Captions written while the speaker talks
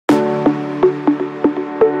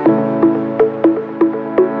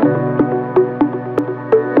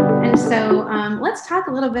let's talk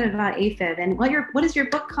a little bit about AFib. And what is your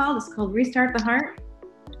book called? It's called Restart the Heart.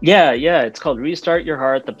 Yeah, it's called Restart Your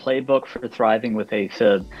Heart, the Playbook for Thriving with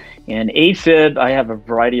AFib. And AFib, I have a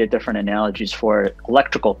variety of different analogies for it.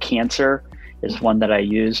 Electrical cancer is one that I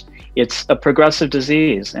use. It's a progressive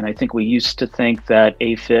disease. And I think we used to think that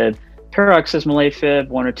AFib, paroxysmal AFib,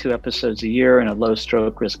 1 or 2 episodes a year in a low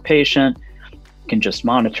stroke risk patient, can just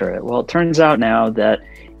monitor it. Well, it turns out now that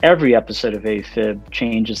every episode of AFib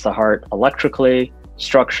changes the heart electrically,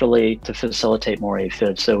 structurally, to facilitate more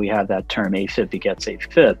AFib. So we have that term, AFib begets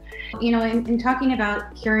AFib. In talking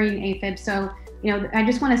about curing AFib, so, I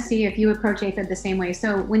just want to see if you approach AFib the same way.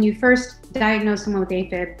 So when you first diagnose someone with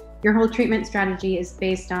AFib, your whole treatment strategy is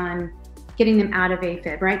based on getting them out of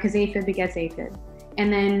AFib, right? Because AFib begets AFib.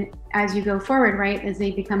 And then as you go forward, right, as they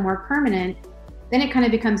become more permanent, then it kind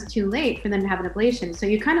of becomes too late for them to have an ablation. So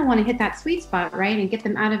you kind of want to hit that sweet spot, right? And get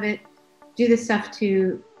them out of it, do the stuff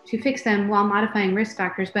to fix them while modifying risk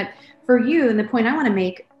factors. But for you, and the point I want to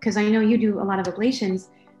make, because I know you do a lot of ablations,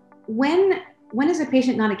 when is a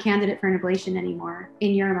patient not a candidate for an ablation anymore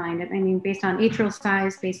in your mind? I mean, based on atrial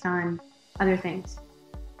size, based on other things?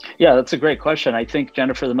 Yeah, that's a great question. I think,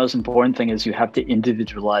 Jennifer, the most important thing is you have to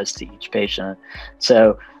individualize to each patient.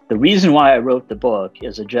 So the reason why I wrote the book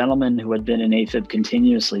is a gentleman who had been in AFib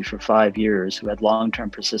continuously for 5 years, who had long-standing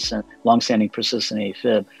persistent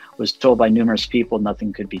AFib, was told by numerous people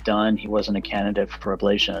nothing could be done. He wasn't a candidate for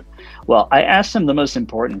ablation. Well, I asked him the most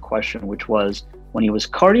important question, which was, when he was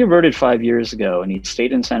cardioverted 5 years ago and he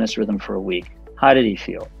stayed in sinus rhythm for a week, how did he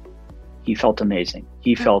feel? He felt amazing.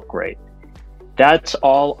 He felt great. That's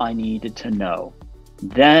all I needed to know.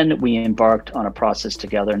 Then we embarked on a process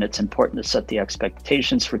together, and it's important to set the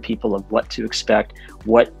expectations for people of what to expect,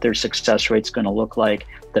 what their success rate's going to look like,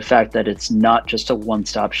 the fact that it's not just a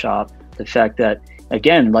one-stop shop, the fact that,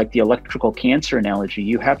 again, like the electrical cancer analogy,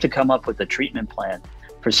 you have to come up with a treatment plan.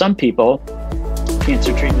 For some people,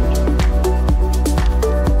 cancer treatment